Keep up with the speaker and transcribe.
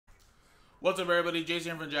What's up, everybody?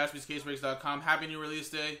 Jason here from JaspysCaseBreaks.com. Happy new release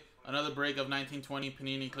day. Another break of 1920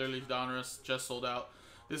 Panini Clear Leaf Donruss just sold out.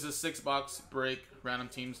 This is 6-box break, random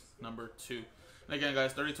teams number 2. And again,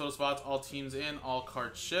 guys, 30 total spots, all teams in, all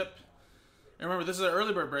cards ship. And remember, this is an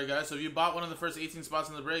early bird break, guys. So if you bought one of the first 18 spots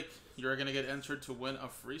in the break, you're going to get entered to win a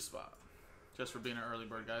free spot. Just for being an early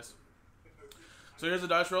bird, guys. So here's the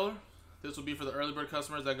dice roller. This will be for the early bird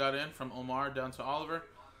customers that got in, from Omar down to Oliver.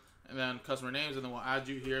 And then customer names, and then we'll add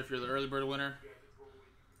you here if you're the early bird winner.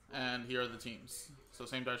 And here are the teams. So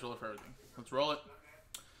same dice roller for everything. Let's roll it.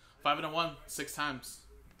 5 and a 1, 6 times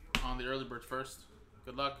on the early bird first.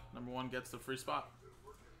 Good luck. Number 1 gets the free spot.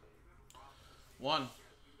 1,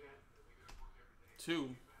 2,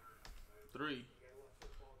 3,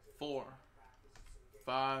 4,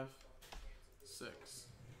 5, 6.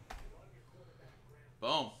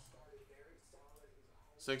 Boom.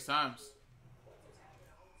 6 times.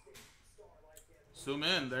 Zoom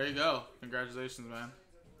in. There you go. Congratulations, man.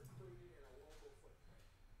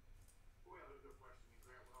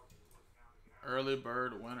 Early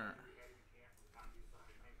bird winner.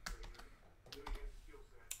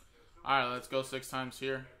 Alright, let's go 6 times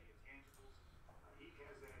here.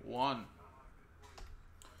 1,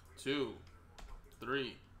 2,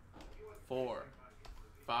 3, 4,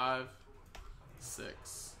 5,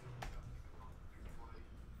 6.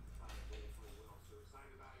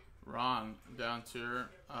 Ron down to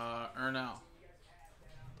Ernell.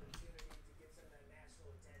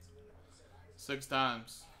 6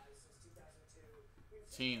 times.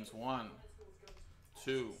 Teams 1,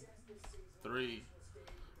 2, 3,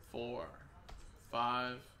 4,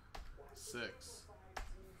 5, 6.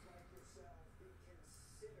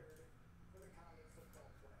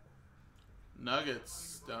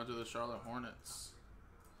 Nuggets down to the Charlotte Hornets.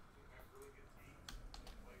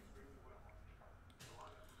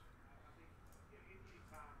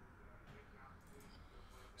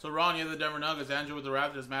 So Ron, you have the Denver Nuggets, Andrew with the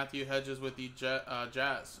Raptors, Matthew Hedges with the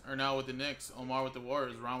Jazz, Ernell with the Knicks, Omar with the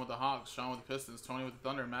Warriors, Ron with the Hawks, Sean with the Pistons, Tony with the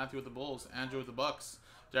Thunder, Matthew with the Bulls, Andrew with the Bucks,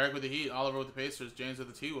 Derek with the Heat, Oliver with the Pacers, James with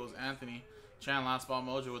the T-Wolves, Anthony, Chan, Last Ball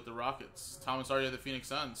Mojo with the Rockets, Thomas Artie with the Phoenix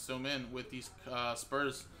Suns, Somin with the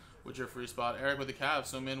Spurs with your free spot, Eric with the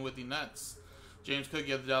Cavs, Somin with the Nets, James Cook,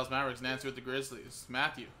 you have the Dallas Mavericks, Nancy with the Grizzlies,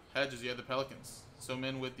 Matthew Hedges, you have the Pelicans,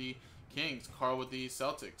 Somin with the Kings, Carl with the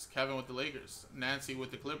Celtics, Kevin with the Lakers, Nancy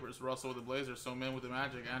with the Clippers, Russell with the Blazers, Somin with the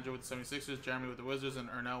Magic, Andrew with the 76ers, Jeremy with the Wizards, and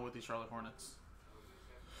Ernell with the Charlotte Hornets.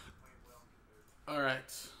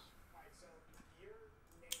 Alright.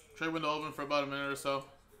 Trade window open for about a minute or so.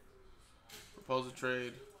 Propose a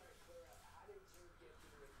trade.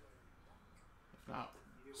 If not,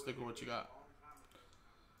 stick with what you got.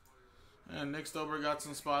 And Nick Stober got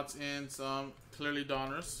some spots in some clearly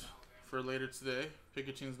Donruss for later today. Pick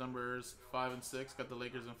your team's numbers 5 and 6. Got the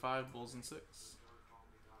Lakers in 5, Bulls in 6.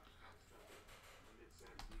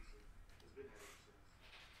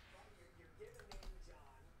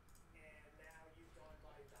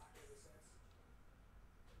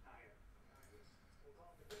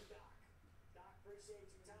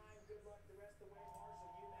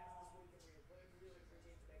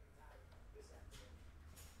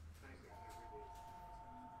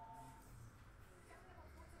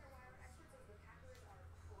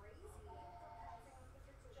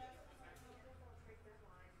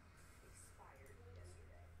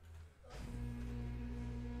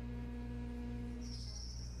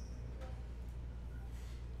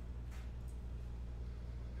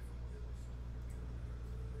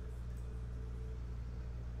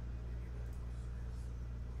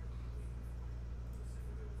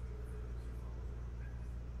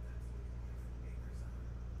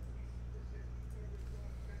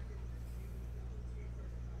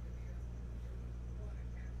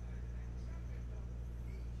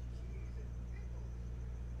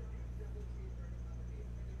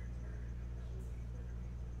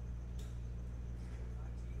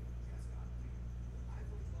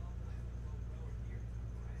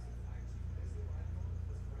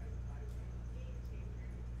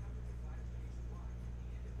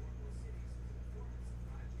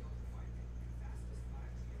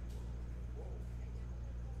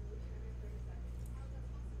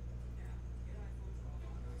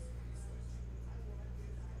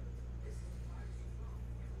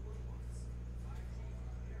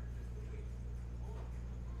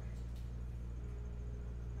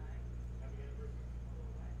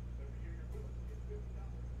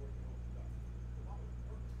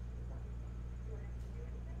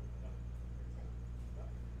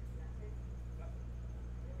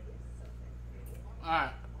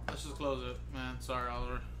 Alright, let's just close it, man. Sorry,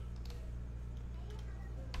 Oliver.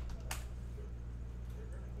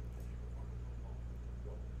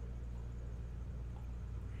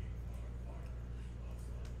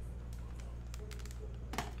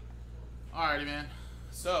 Alrighty, man.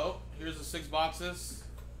 So, here's the 6 boxes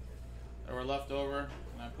that were left over,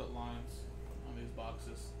 and I put lines on these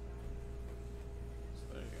boxes. So,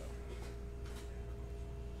 there you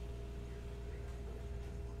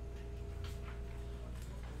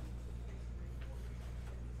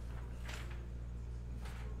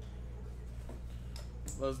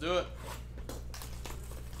go. Let's do it.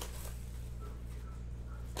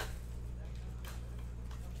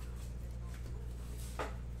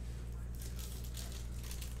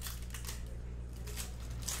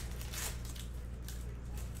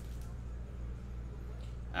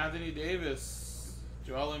 Anthony Davis,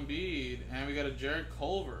 Joel Embiid, and we got a Jared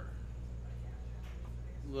Culver.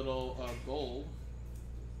 Little gold.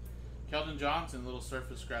 Keldon Johnson, little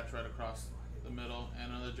surface scratch right across the middle,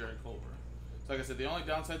 and another Jared Culver. So like I said, the only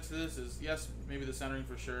downside to this is, yes, maybe the centering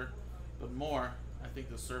for sure, but more, I think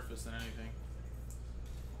the surface than anything.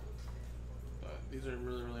 But these are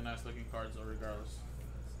really, really nice looking cards though, regardless.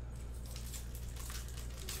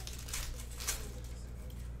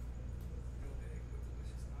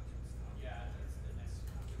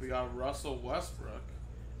 We got Russell Westbrook,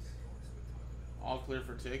 all clear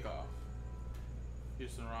for takeoff.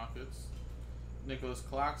 Houston Rockets. Nicholas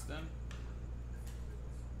Claxton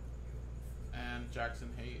and Jackson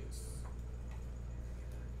Hayes.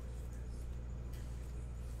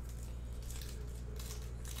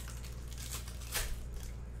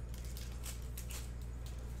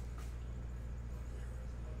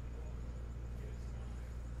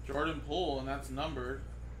 Jordan Poole, and that's numbered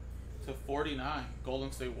 /49.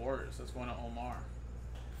 Golden State Warriors. That's going to Omar.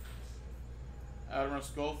 Admiral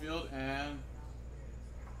Schofield and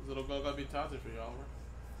his little Goga Bitadze for you, Oliver.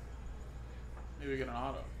 Maybe we get an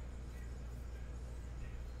auto.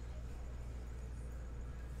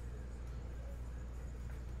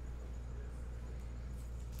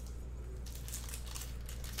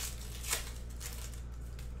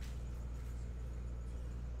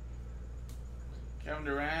 Kevin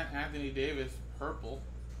Durant, Anthony Davis, purple.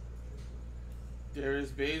 Darius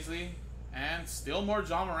Baisley, and still more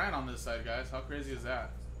John Morant on this side, guys. How crazy is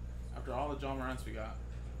that? After all the John Morants we got.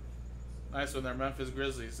 Nice one there, Memphis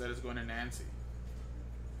Grizzlies. That is going to Nancy.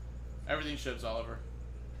 Everything ships, Oliver.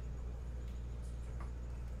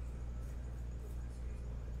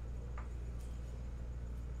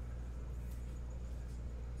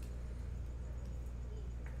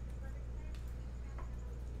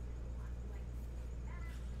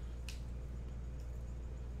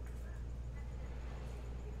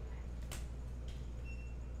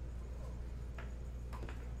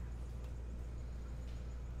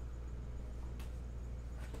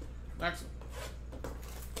 Next one.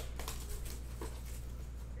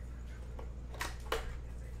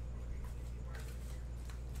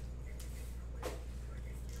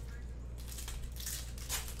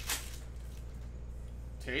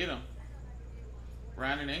 Tatum.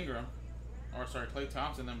 Brandon Ingram. Or sorry, Klay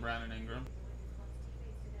Thompson, then Brandon Ingram.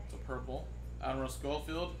 It's a purple. Admiral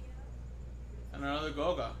Schofield. And another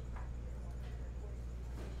Goga.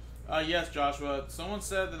 Yes, Joshua. Someone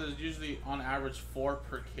said that there's usually on average 4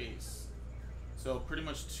 per case. So pretty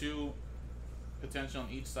much 2 potential on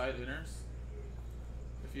each side inners,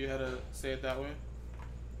 if you had to say it that way.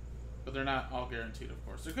 But they're not all guaranteed, of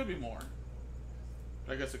course. There could be more.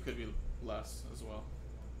 But I guess it could be less as well.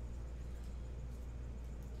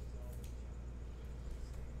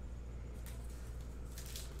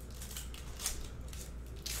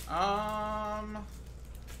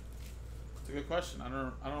 It's a good question.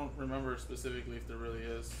 I don't remember specifically if there really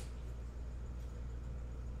is.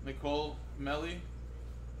 Nicole Melly,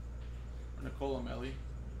 or Nicola Melly,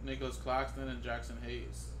 Nicholas Claxton, and Jackson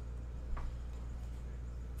Hayes.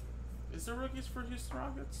 Is there rookies for Houston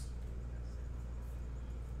Rockets?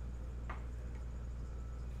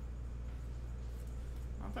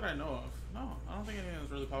 Not that I know of. No, I don't think anything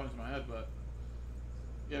that's really popping into my head, but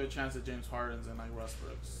you have a chance at James Harden's and like Russ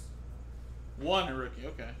Brooks. 1 a rookie,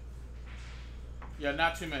 okay. Yeah,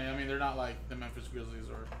 not too many. I mean, they're not like the Memphis Grizzlies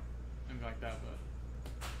or anything like that, but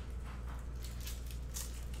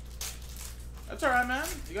that's alright, man.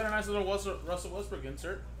 You got a nice little Russell Westbrook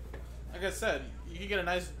insert. Like I said, you can get a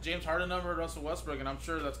nice James Harden number at Russell Westbrook, and I'm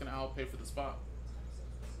sure that's going to outpay for the spot.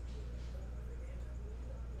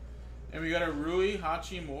 And we got a Rui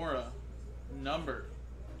Hachimura, numbered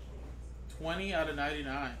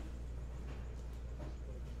 20/99.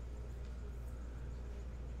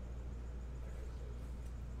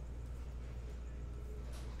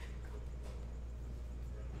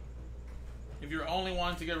 If you're only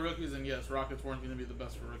wanting to get rookies, then yes, Rockets weren't going to be the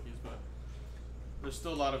best for rookies, but there's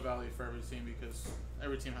still a lot of value for every team because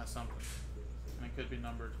every team has something. And it could be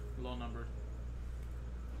numbered, low numbered.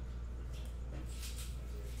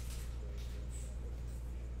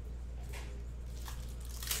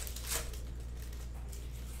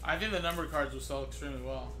 I think the number cards will sell extremely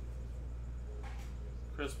well.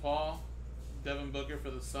 Chris Paul, Devin Booker for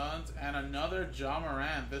the Suns, and another Ja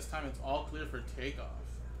Morant. This time it's all clear for takeoff.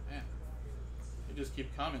 Man, they just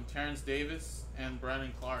keep coming. Terrence Davis and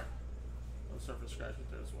Brandon Clark. Those surface scratch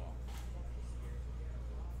right there as well.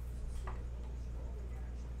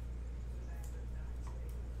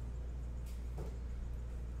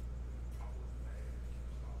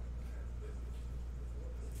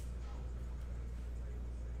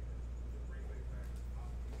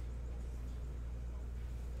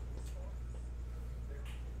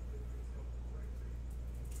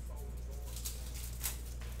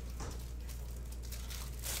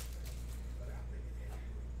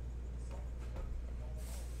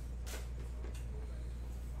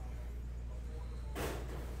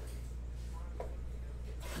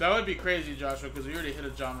 That would be crazy, Joshua, because we already hit a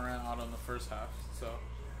Ja Morant auto in the first half. So,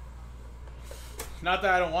 not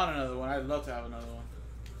that I don't want another one. I'd love to have another one.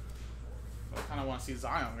 But I kind of want to see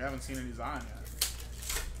Zion. We haven't seen any Zion yet.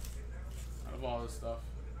 Out of all this stuff.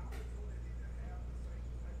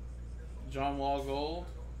 John Wall Gold.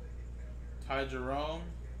 Ty Jerome.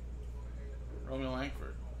 Romeo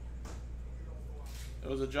Langford. It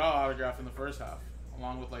was a Ja autograph in the first half,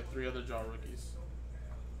 along with like 3 other Ja rookies.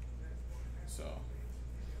 So...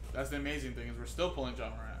 that's the amazing thing, is we're still pulling Ja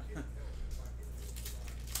Morant.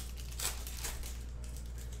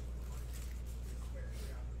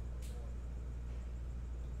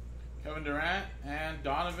 Kevin Durant and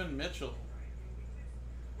Donovan Mitchell.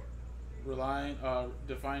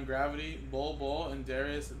 Defying Gravity, Bull, and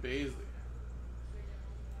Darius Bazley.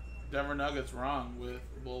 Denver Nuggets wrong with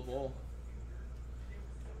Bull.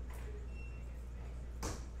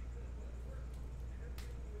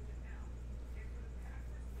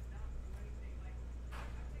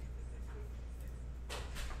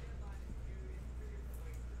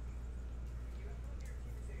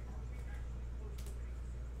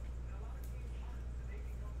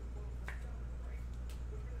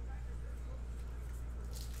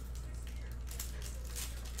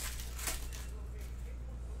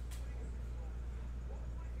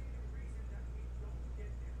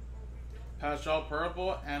 Pascal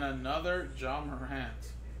Purple and another Ja Morant.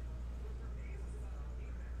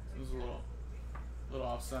 This is a little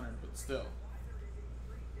off-centered, but still.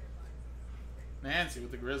 Nancy with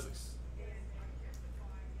the Grizzlies.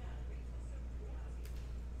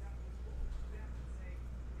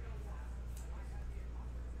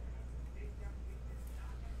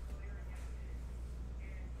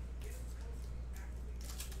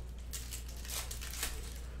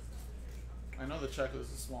 I know the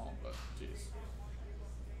checklist is small, but jeez.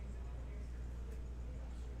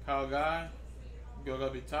 Kyle Guy,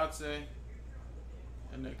 Goga Bitadze,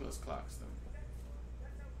 and Nicholas Claxton.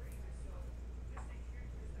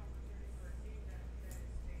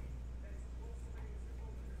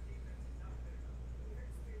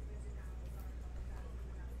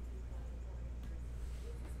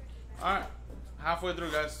 Alright, halfway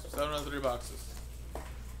through, guys. 703 boxes.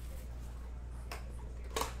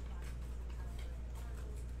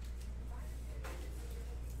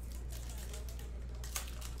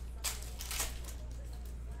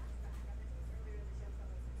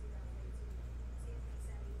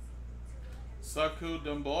 Saku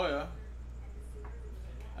Dumboya.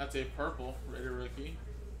 That's a purple Raider rookie.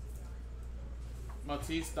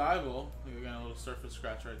 Matisse Thybulle. Again, a little surface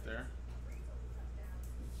scratch right there.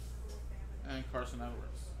 And Carson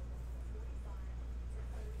Edwards.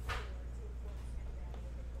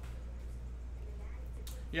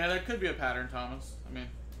 Yeah, that could be a pattern, Thomas. I mean,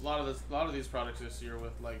 a lot of these products this year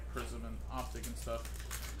with like Prism and Optic and stuff,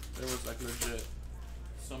 there was like legit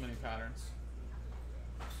so many patterns.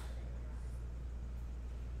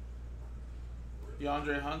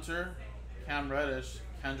 DeAndre Hunter, Cam Reddish,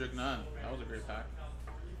 Kendrick Nunn. That was a great pack.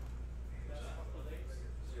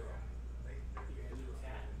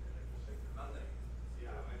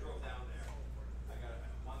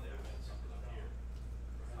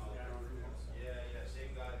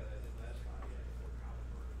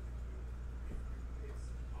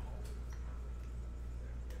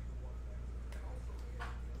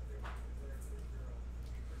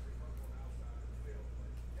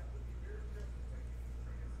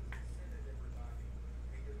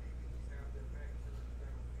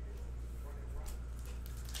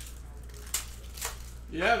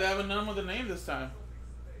 Yeah, they have a none with a name this time.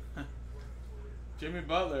 Jimmy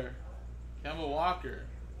Butler, Kemba Walker,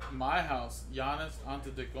 My House, Giannis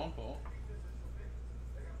Antetokounmpo,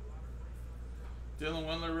 Dylan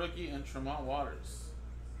Windler rookie, and Tremont Waters.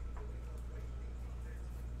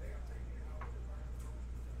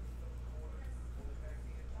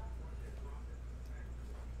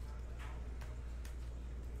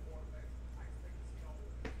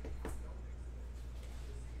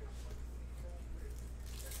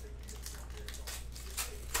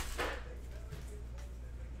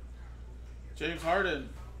 James Harden.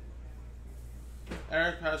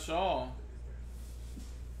 Eric Paschall.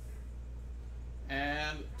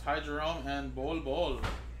 And Ty Jerome and Bol.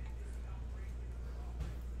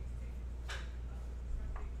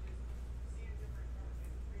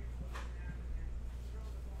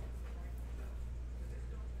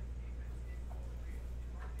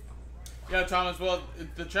 Yeah, Thomas, well,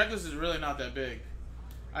 the checklist is really not that big.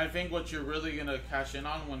 I think what you're really going to cash in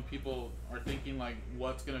on when people are thinking, like,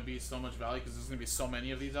 what's going to be so much value, because there's going to be so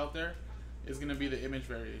many of these out there, is going to be the image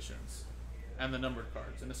variations and the numbered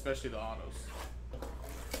cards, and especially the autos.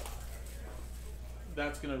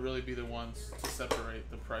 That's going to really be the ones to separate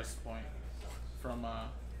the price point from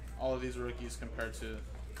all of these rookies compared to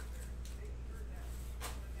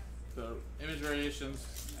the image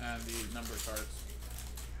variations and the numbered cards.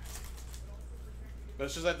 But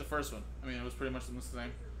it's just like the first one. I mean, it was pretty much the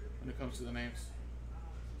same when it comes to the names.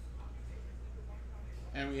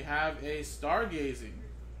 And we have a Stargazing.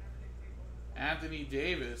 Anthony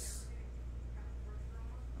Davis.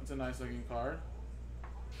 That's a nice looking card.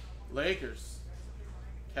 Lakers.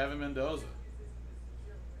 Kevin Mendoza.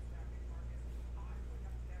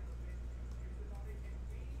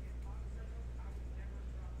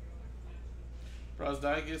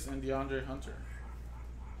 Brazdeikis and DeAndre Hunter.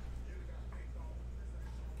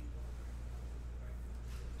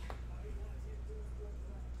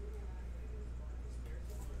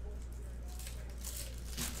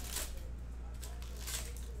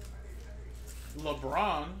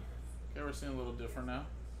 LeBron. Okay, we're seeing a little different now.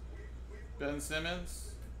 Ben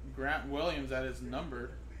Simmons. Grant Williams, that is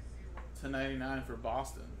numbered to 99 for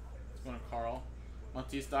Boston. It's going to Carl.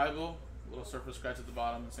 Matisse Thybulle. Little surface scratch at the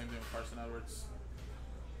bottom. Same thing with Carson Edwards.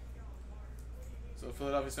 So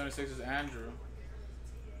Philadelphia 76ers, Andrew.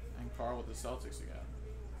 And Carl with the Celtics again.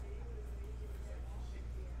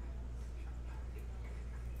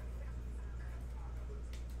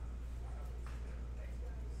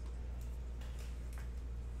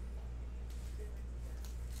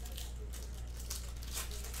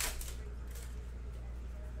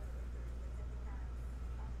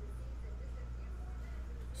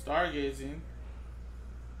 Stargazing.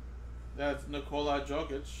 That's Nikola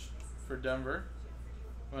Jokic for Denver.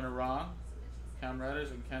 Going to Ron, Cam Reddish,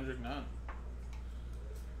 and Kendrick Nunn.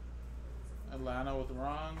 Atlanta with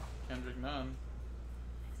Ron, Kendrick Nunn.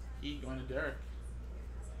 Heat going to Derek.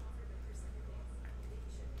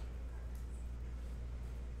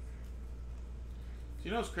 So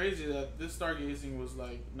you know it's crazy that this Stargazing was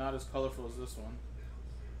like not as colorful as this one.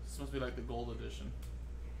 This must be like the gold edition.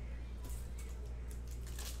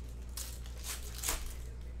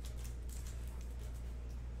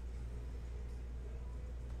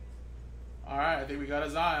 Alright, I think we got a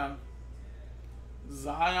Zion.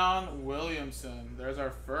 Zion Williamson. There's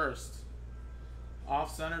our first.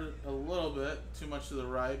 Off-center a little bit. Too much to the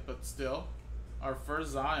right, but still. Our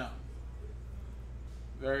first Zion.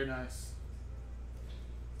 Very nice.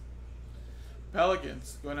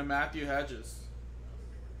 Pelicans. Going to Matthew Hedges.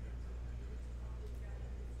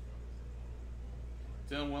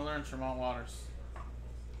 Dylan Willer and Tremont Waters.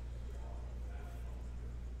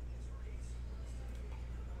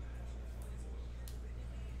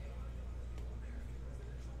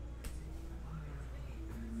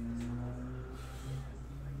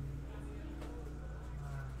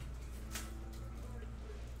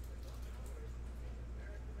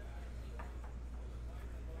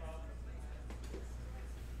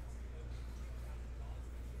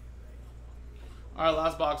 Alright,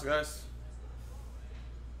 last box, guys.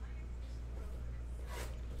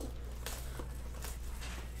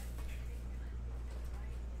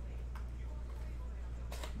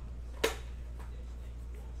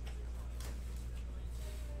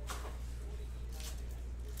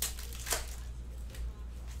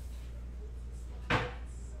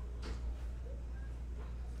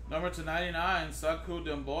 Number to 99, Saku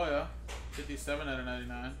Demboya, 57 out of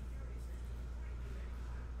 99.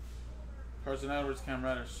 Carson Edwards, Cam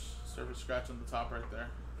Reddish, surface scratch on the top right there.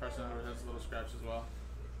 Carson Edwards has a little scratch as well.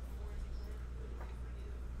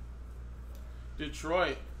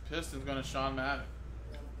 Detroit Pistons going to Sean Maddox.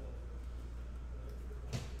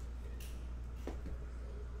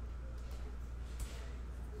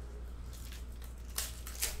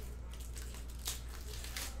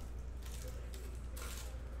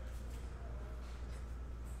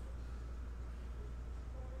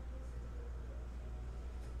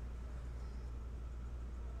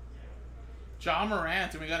 John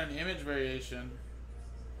Morant, and we got an image variation.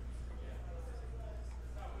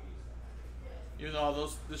 Even though all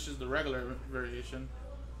those, this is the regular variation.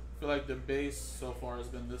 I feel like the base so far has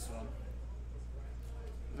been this one.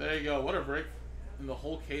 There you go. What a break in the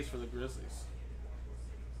whole case for the Grizzlies.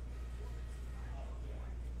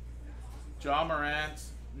 Ja Morant,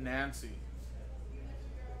 Nancy.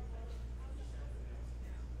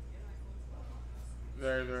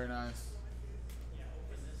 Very, very nice.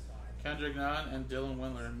 Kendrick Nunn and Dylan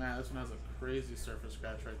Windler. And man, this one has a crazy surface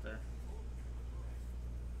scratch right there.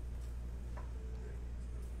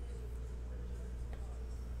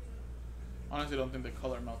 Honestly, I don't think the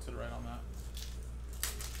color melted right on that.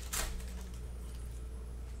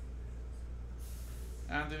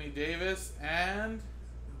 Anthony Davis and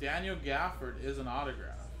Daniel Gafford is an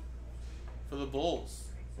autograph for the Bulls.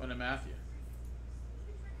 Wendell Matthew.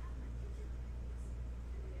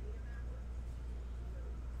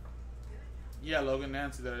 Yeah, Logan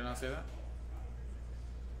Nancy. Did I not say that?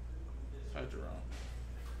 Ty Jerome.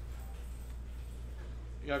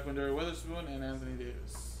 You got Quindary Witherspoon and Anthony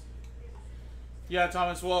Davis. Yeah,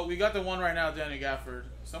 Thomas. Well, we got the one right now, Daniel Gafford.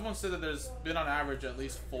 Someone said that there's been on average at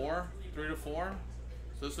least 3 to 4.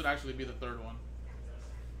 So this would actually be the third one.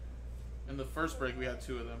 In the first break, we had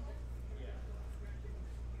 2 of them.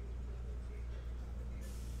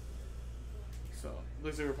 So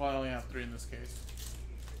looks like we'll probably only have 3 in this case.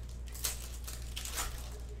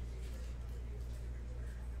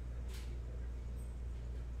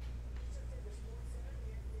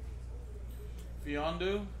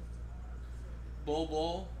 Fiondu,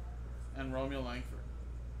 Bol, and Romeo Langford.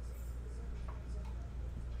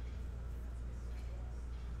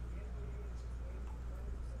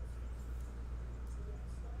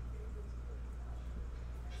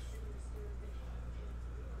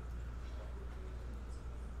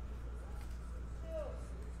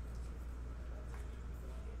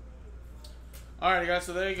 Alright guys,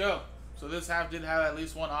 so there you go. So this half did have at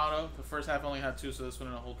least 1 auto. The first half only had 2, so this one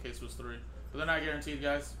in the whole case was 3. But they're not guaranteed,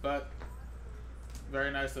 guys. But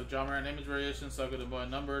very nice. So Ja Morant image variation, Sucker the Boy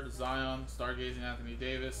numbered, Zion, Stargazing Anthony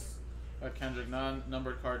Davis, Kendrick Nunn,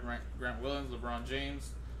 numbered card Grant Williams, LeBron James,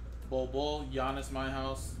 Bol, Giannis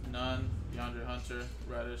Myhouse, Nunn, DeAndre Hunter,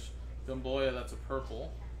 Reddish, Dumboya, that's a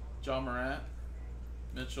purple, Ja Morant,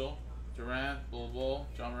 Mitchell, Durant, Bol,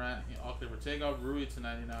 Ja Morant, Octave Ortega, Rui to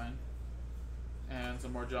 99, and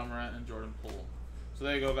some more Ja Morant and Jordan Poole. So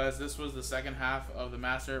there you go, guys. This was the second half of the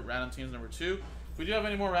Master Random Teams number 2. If we do have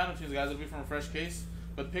any more random teams, guys, it'll be from a fresh case.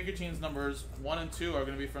 But pick your teams numbers 1 and 2 are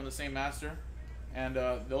going to be from the same Master. And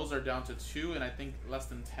those are down to 2 and I think less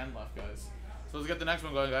than 10 left, guys. So let's get the next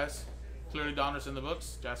one going, guys. Clearly Donruss in the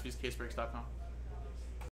books. JaspysCaseBreaks.com.